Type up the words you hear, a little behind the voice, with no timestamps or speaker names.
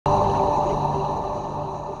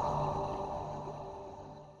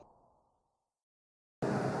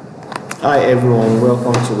Hi everyone,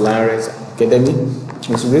 welcome to Larry's Academy.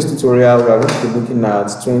 In today's tutorial, we are going to be looking at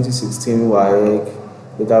 2016 Wassce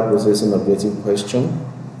data processing objective question.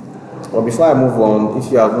 But before I move on,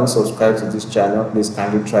 if you have not subscribed to this channel, please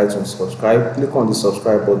kindly try to subscribe. Click on the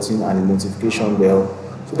subscribe button and the notification bell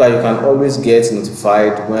so that you can always get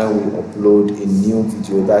notified when we upload a new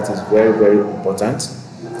video. That is very important.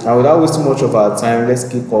 Now, without wasting much of our time, let's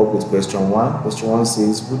kick off with question 1. Question 1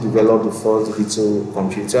 says, who developed the first digital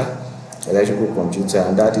computer? Electrical computer,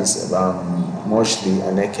 and that is Wassce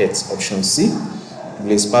and Eckert. Option C.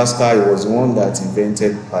 Blaise Pascal, he was the one that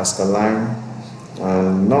invented Pascaline.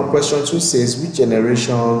 And now question 2 says, which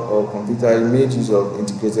generation of computer made use of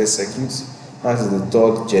integrated circuits? That is the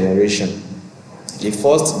third generation. The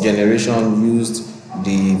first generation used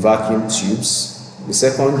the vacuum tubes. The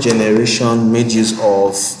second generation made use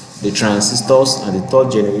of the transistors, and the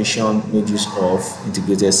third generation made use of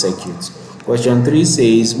integrated circuits. Question 3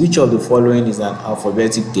 says, which of the following is an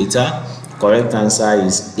alphabetic data? Correct answer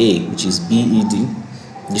is A, which is BED.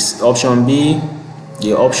 This option B,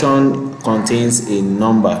 the option contains a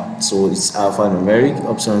number, so it's alphanumeric.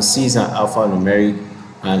 Option C is an alphanumeric,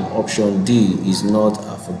 and option D is not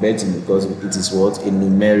alphabetic because it is what? A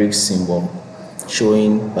numeric symbol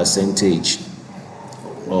showing percentage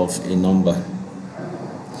of a number.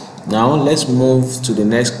 Now let's move to the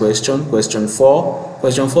next question. Question 4.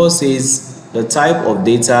 Question 4 says, the type of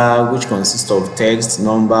data which consists of text,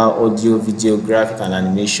 number, audio, video, graphic, and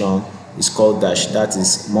animation is called dash. That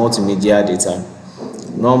is multimedia data.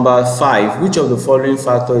 Number 5. Which of the following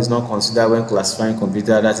factor is not considered when classifying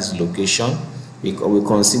computer? That is location. We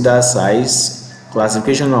consider size.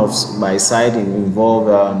 Classification of by side involve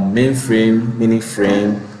mainframe, mini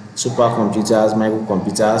frame, supercomputers,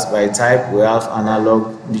 microcomputers. By type, we have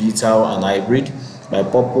analog, digital, and hybrid. By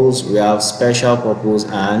purpose, we have special purpose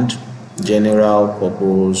and general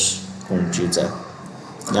purpose computer.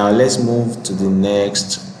 Now let's move to the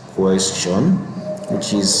next question,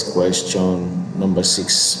 which is question number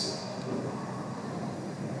 6.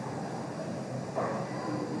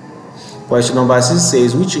 Question number 6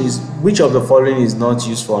 says, which of the following is not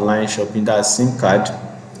used for online shopping? That's SIM card.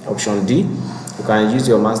 Option D. You can use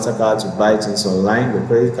your MasterCard to buy things online. Your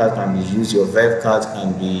credit card can be used. Your Verve card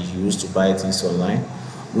can be used to buy things online.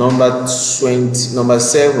 Number 7.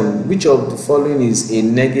 Which of the following is a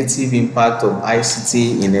negative impact of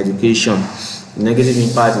ICT in education? The negative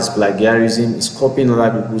impact is plagiarism. It's copying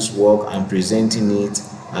other people's work and presenting it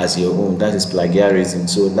as your own. That is plagiarism.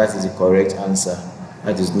 So that is the correct answer.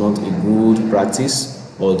 That is not a good practice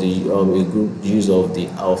or a good use of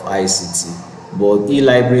ICT. But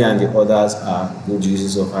e-library and the others are good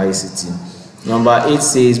uses of ICT. Number 8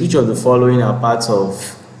 says, which of the following are parts of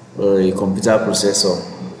a computer processor?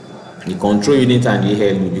 The control unit and the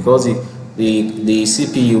ALU, because the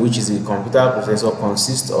CPU, which is the computer processor,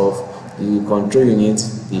 consists of the control unit,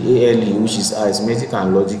 the ALU, which is arithmetic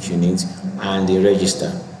and logic unit, and the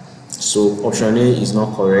register. So option A is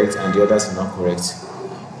not correct and the others are not correct.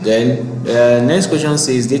 Then next question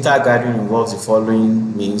says, data gathering involves the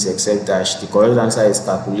following means except dash. The correct answer is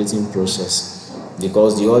calculating process,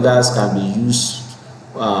 because the others can be used.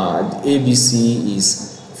 ABC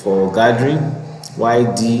is for gathering,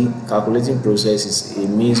 while D, calculating process, is a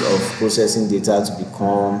means of processing data to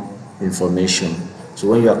become information. So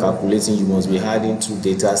when you are calculating, you must be adding two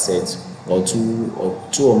data sets or two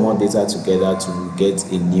or more data together to get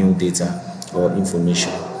a new data or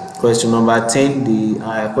information. Question number 10, the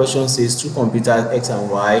question says, two computers X and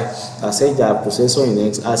Y are said that processor in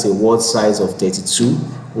X has a word size of 32,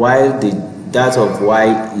 while that of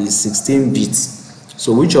Y is 16 bits.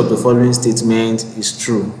 So which of the following statement is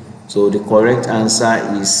true? So the correct answer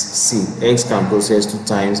is C. X can process 2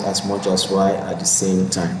 times as much as Y at the same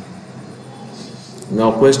time.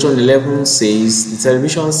 Now question 11 says, the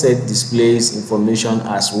television set displays information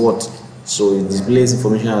as what? So it displays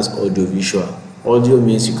information as audiovisual. Audio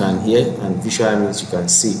means you can hear and visual means you can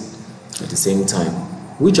see at the same time.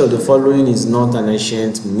 Which of the following is not an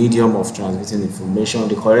ancient medium of transmitting information?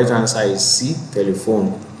 The correct answer is C.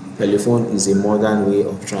 Telephone. Telephone is a modern way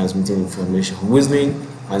of transmitting information. Whistling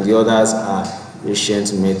and the others are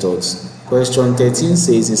ancient methods. Question 13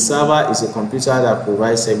 says, a server is a computer that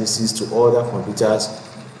provides services to other computers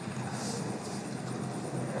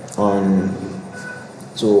called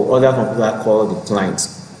the client.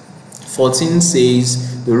 14 says,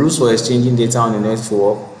 the rules for exchanging data on a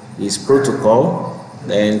network is protocol.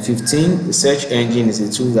 Then 15, the search engine is a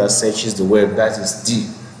tool that searches the web. That is D.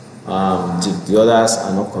 The others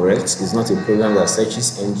are not correct. It's not a program that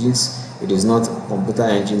searches engines. It is not a computer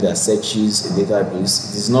engine that searches a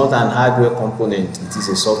database. It is not an hardware component. It is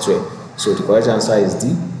a software. So the correct answer is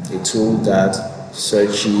D. a tool that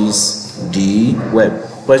searches the web.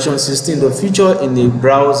 Question 16. The feature in a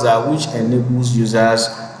browser which enables users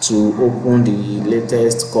to open the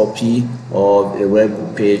latest copy of a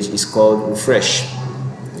web page is called refresh.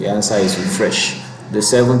 The answer is refresh. The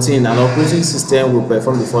 17. An operating system will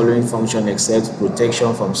perform the following function except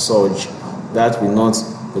protection from surge. That will not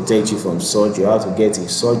protect you from surge. You have to get a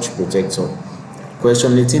surge protector.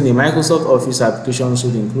 Question 18. The Microsoft Office application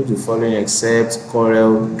should include the following except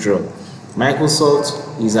CorelDRAW.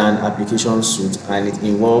 Microsoft is an application suite and it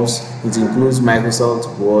includes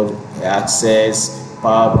Microsoft Word, Access,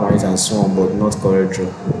 PowerPoint and so on, but not CorelDRAW.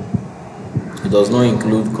 It does not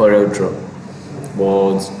include CorelDRAW,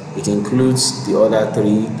 but it includes the other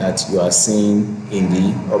three that you are seeing in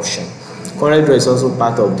the option. CorelDRAW is also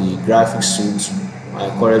part of the graphic suite,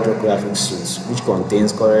 CorelDRAW graphic suite, which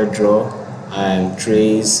contains CorelDRAW and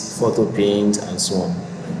Trace, Photo Paint and so on.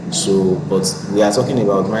 So, but we are talking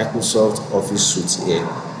about Microsoft Office Suite here,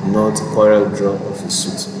 not CorelDRAW Office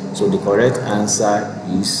Suite. So the correct answer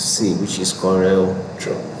is C, which is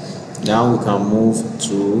CorelDRAW. Now we can move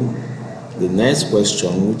to the next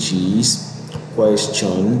question, which is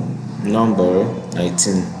question number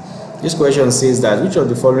 19. This question says that which of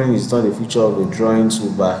the following is not a feature of a drawing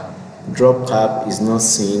toolbar? Drop tab is not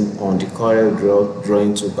seen on the CorelDRAW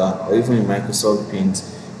drawing toolbar or even in Microsoft Paint,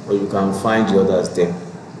 but you can find the others there.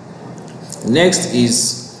 Next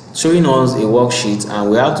is showing us a worksheet, and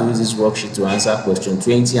we have to use this worksheet to answer question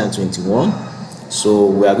 20 and 21. So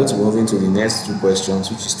we are going to move into the next two questions,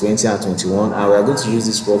 which is 20 and 21, and we are going to use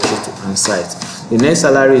this worksheet to answer it. The next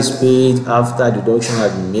salary is paid after deduction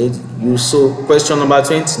has been made. So question number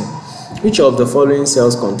 20. Which of the following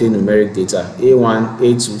cells contain numeric data? A1,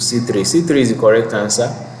 A2, C3. C3 is the correct answer.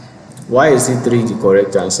 Why is C3 the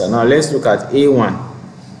correct answer? Now let's look at A1.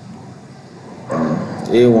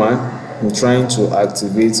 A1. I'm trying to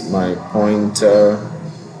activate my pointer.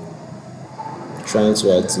 Trying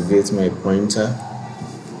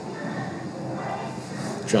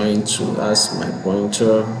to ask my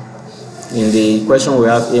pointer. In the question we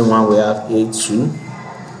have A1, we have A2.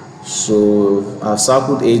 So I've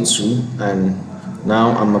circled A2 and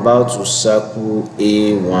now I'm about to circle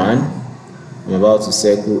A1.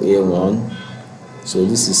 So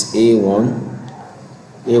this is A1.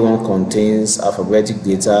 A1 contains alphabetic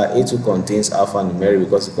data, A2 contains alphanumeric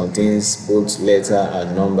because it contains both letter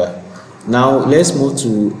and number. Now let's move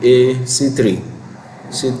to C3.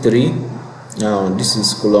 Now this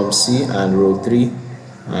is column C and row 3,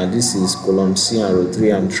 and this is column C and row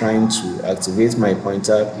 3. I'm trying to activate my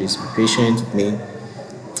pointer. Please be patient with me.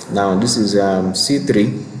 Now this is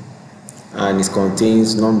C3 and it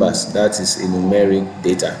contains numbers, that is a numeric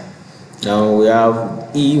data. Now we have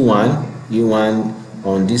E1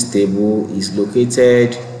 on this table is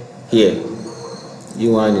located here.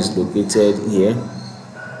 E1 is located here.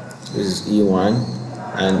 This is E1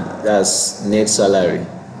 and that's net salary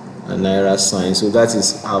and naira sign. So that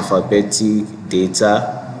is alphabetic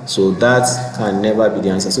data. So that can never be the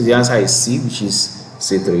answer. So the answer is C, which is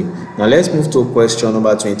C3. Now let's move to question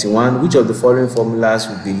number 21. Which of the following formulas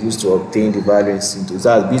will be used to obtain the value in C2?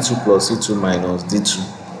 That's B2 plus C2 minus D2.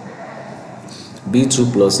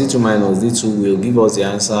 B2 plus C2 minus D2 will give us the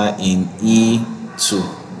answer in E2,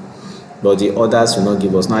 but the others will not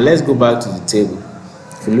give us. Now let's go back to the table.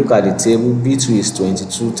 If you look at the table, B2 is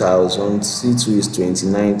 22,000, C2 is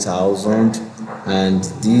 29,000, and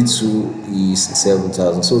D2 is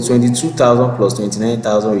 7,000. So 22,000 plus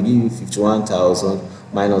 29,000 will give you 51,000,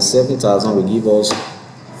 minus 7,000 will give us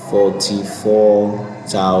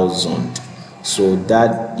 44,000. So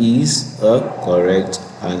that is a correct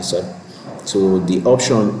answer. So the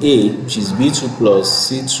option A, which is B2 plus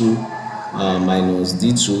C2 minus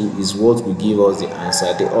D2, is what will give us the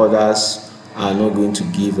answer. The others are not going to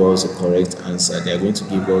give us a correct answer. They are going to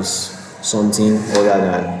give us something other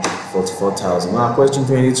than 44,000. Now question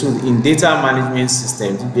 22. In data management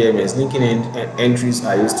system, DBMS, linking entries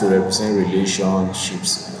are used to represent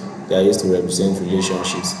relationships. They are used to represent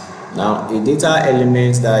relationships. Now, a data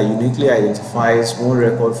element that uniquely identifies one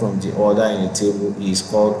record from the other in a table is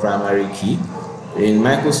called primary key. In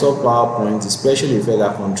Microsoft PowerPoint, the special effect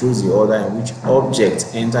that controls the order in which objects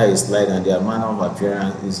enter a slide and their manner of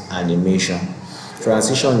appearance is animation.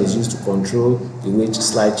 Transition is used to control the way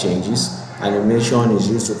slide changes. Animation is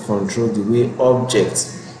used to control the way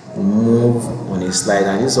objects move on a slide.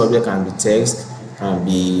 And this object can be text, can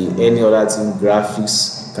be any other thing,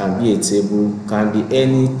 graphics, can be a table, can be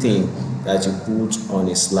anything that you put on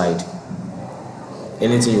a slide.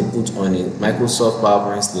 Anything you put on a Microsoft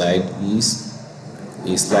PowerPoint slide is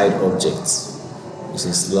a slide object. It's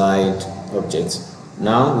a slide object.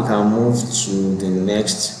 Now we can move to the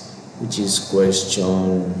next which is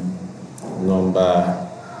question number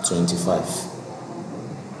 25.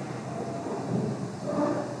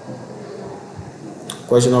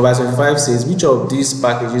 Question number 25 says, which of these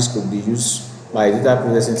packages could be used by a data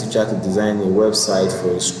processing teacher to design a website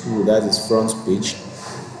for a school? That is front page.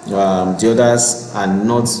 The others are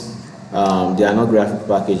not, they are not graphic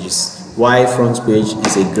packages. Why front page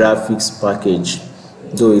is a graphics package,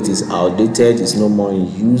 though it is outdated, it's no more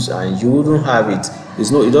in use, and you wouldn't have it.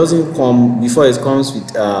 It doesn't come before. It comes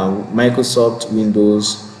with Microsoft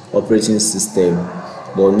Windows operating system,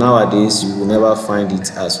 but nowadays you will never find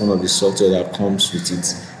it as one of the software that comes with it.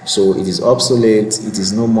 So it is obsolete, it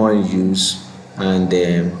is no more in use, and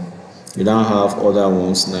you don't have other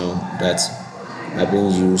ones now that are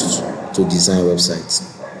being used to design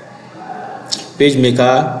websites.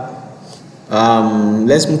 PageMaker.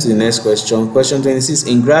 Let's move to the next question. Question 26.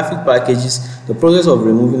 In graphic packages, the process of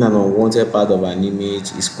removing an unwanted part of an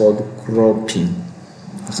image is called cropping.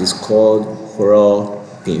 It is called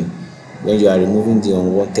cropping. When you are removing the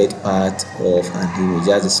unwanted part of an image,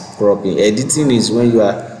 that is cropping. Editing is when you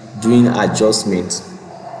are doing adjustment.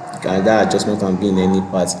 That adjustment can be in any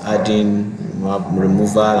part, adding,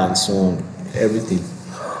 removal, and so on. Everything.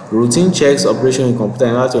 Routine checks operation in computer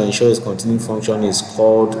in order to ensure its continuing function is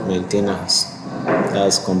called maintenance.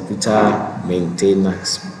 That's computer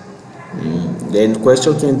maintenance. Then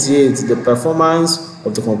question 28. The performance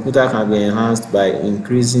of the computer can be enhanced by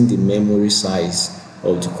increasing the memory size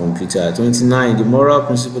of the computer. 29. The moral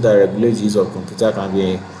principle that regulates the use of computer can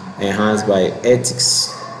be enhanced by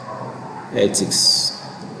ethics.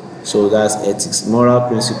 So that's ethics. Moral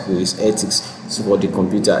principle is ethics for the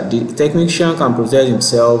computer. The technician can protect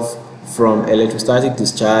himself from electrostatic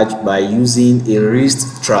discharge by using a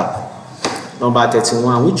wrist strap. Number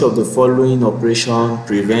 31. Which of the following operation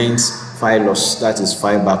prevents file loss? That is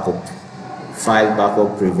file backup. File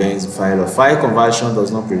backup prevents file loss. File conversion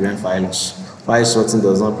does not prevent file loss. File sorting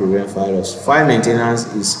does not prevent file loss. File maintenance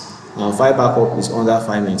is file backup is under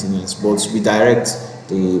file maintenance, but to be direct,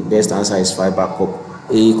 the best answer is file backup.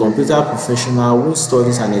 A computer professional who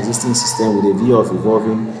studies an existing system with a view of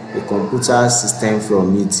evolving a computer system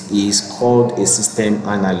from it is called a system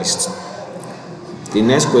analyst. The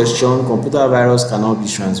next question. Computer virus cannot be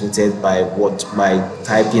transmitted by what? By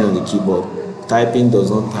typing on the keyboard. Typing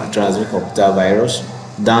does not transmit computer virus.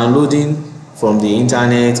 Downloading from the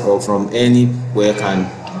internet or from anywhere can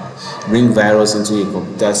bring virus into a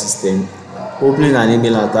computer system. Opening an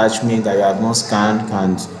email attachment that you have not scanned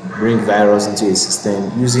can bring virus into a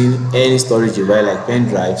system. Using any storage device like pen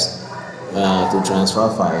drives to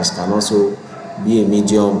transfer files can also be a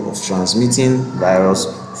medium of transmitting virus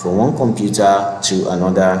from one computer to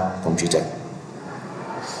another computer.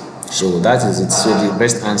 So that is it. So the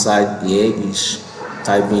best answer here is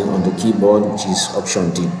typing on the keyboard, which is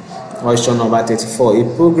option D. Question number 34.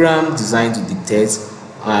 A program designed to detect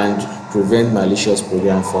and prevent malicious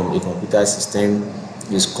program from a computer system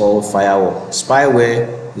is called firewall.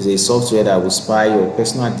 Spyware is a software that will spy your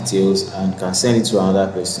personal details and can send it to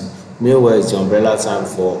another person. Malware is the umbrella term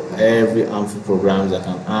for every harmful program that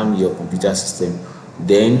can harm your computer system.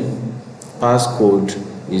 Then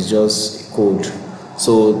passcode is just a code.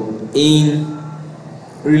 So in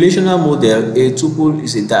relational model, a tuple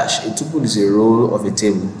is a dash. A tuple is a row of a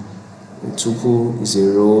table. A tuple is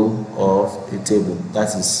a row of a table.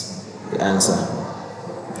 That is the answer.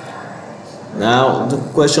 Now, the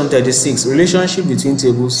question 36. Relationship between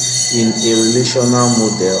tables in a relational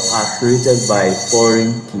model are created by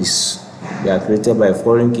foreign keys. They are created by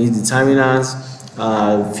foreign keys. Determinants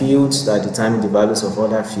are fields that determine the values of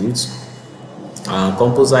other fields.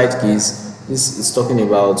 Composite keys. This is talking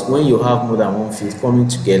about when you have more than one field coming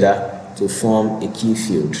together to form a key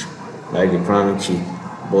field, like the primary key,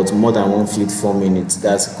 but more than one field forming it.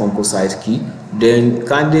 That's a composite key. Then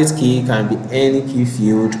candidate key can be any key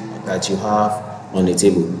field that you have on the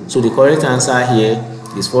table. So the correct answer here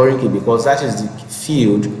is foreign key, because that is the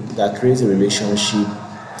field that creates a relationship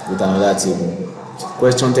with another table.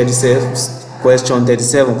 Question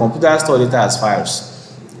 37. Computer store data as files.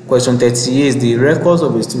 Question 38. The records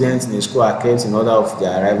of a student in a school are kept in order of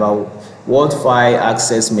their arrival. What file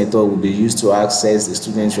access method will be used to access the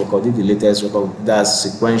student's record? If the latest record, that's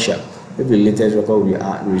sequential. If the latest record will be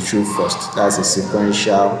retrieved first, that's a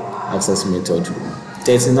sequential access method.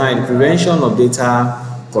 39. Prevention of data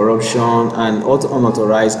corruption and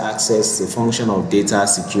unauthorized access is a function of data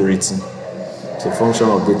security. It's a function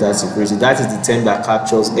of data security. That is the term that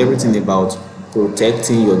captures everything about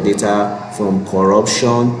protecting your data from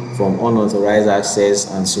corruption, from unauthorized access,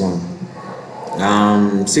 and so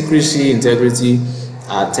on. Secrecy, integrity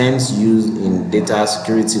are terms used in data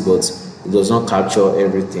security, but it does not capture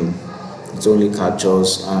everything. it only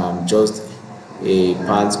captures just a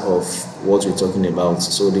part of what we're talking about.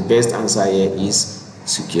 So the best answer here is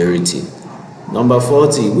security. Number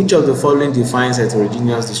 40, which of the following defines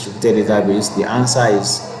heterogeneous distributed database? The answer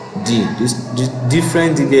is D. This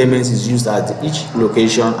different DB elements is used at each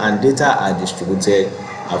location and data are distributed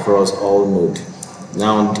across all nodes.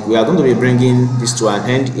 Now we are going to be bringing this to an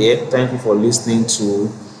end here. Thank you for listening to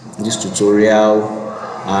this tutorial,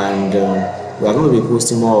 and we are going to be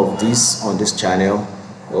posting more of this on this channel.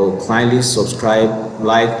 Kindly subscribe,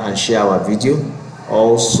 like and share our video.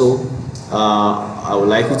 Also I would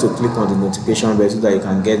like you to click on the notification bell so that you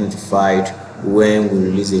can get notified when we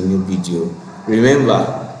release a new video.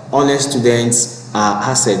 Remember, honest students are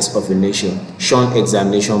assets of a nation. Shun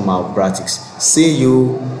examination malpractice. See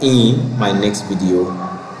you in my next video.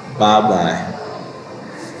 Bye bye.